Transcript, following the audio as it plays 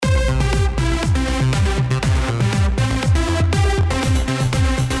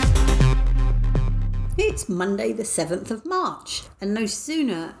Monday the 7th of March. And no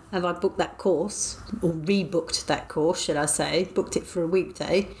sooner have I booked that course, or rebooked that course, should I say, booked it for a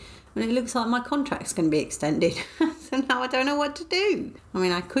weekday, and it looks like my contract's going to be extended. So now I don't know what to do. I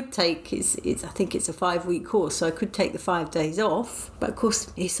mean, I could take, I think it's a 5-week course, so I could take the 5 days off. But of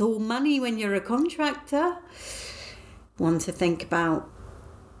course, it's all money when you're a contractor. One to think about.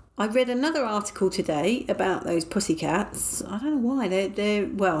 I read another article today about those pussycats. I don't know why.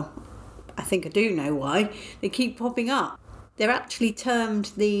 Well, I think I do know why. They keep popping up. They're actually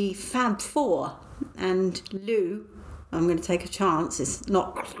termed the Fab Four. And Lou, I'm going to take a chance, it's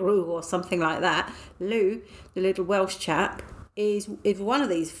not Crew or something like that. Lou, the little Welsh chap, is one of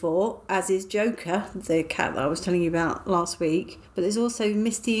these four, as is Joker, the cat that I was telling you about last week. But there's also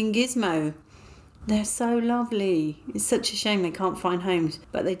Misty and Gizmo. They're so lovely. It's such a shame they can't find homes,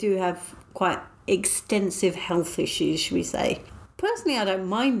 but they do have quite extensive health issues, should we say. Personally, I don't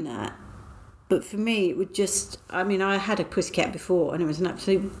mind that. But for me, it would just... I mean, I had a pussycat before, and it was an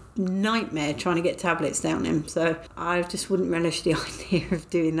absolute nightmare trying to get tablets down him. So I just wouldn't relish the idea of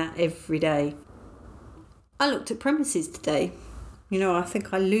doing that every day. I looked at premises today. You know, I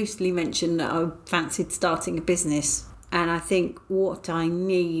think I loosely mentioned that I fancied starting a business. And I think what I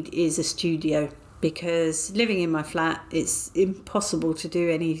need is a studio. Because living in my flat, it's impossible to do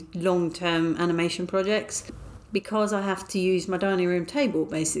any long-term animation projects. Because I have to use my dining room table,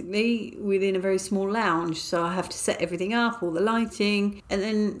 basically, within a very small lounge. So I have to set everything up, all the lighting, and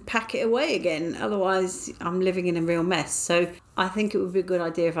then pack it away again. Otherwise, I'm living in a real mess. So I think it would be a good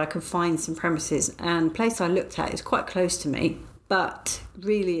idea if I could find some premises. And the place I looked at is quite close to me, but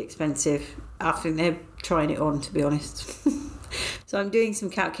really expensive. I think they're trying it on, to be honest. So I'm doing some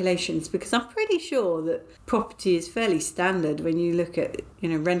calculations because I'm pretty sure that property is fairly standard when you look at,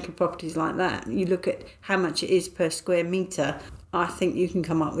 rental properties like that. You look at how much it is per square metre. I think you can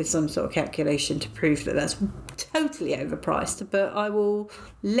come up with some sort of calculation to prove that that's totally overpriced. But I will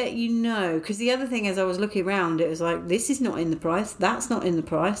let you know. Because the other thing, as I was looking around, it was like, this is not in the price. That's not in the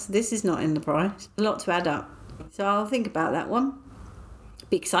price. This is not in the price. A lot to add up. So I'll think about that one.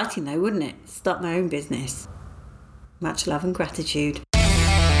 Be exciting though, wouldn't it? Start my own business. Much love and gratitude.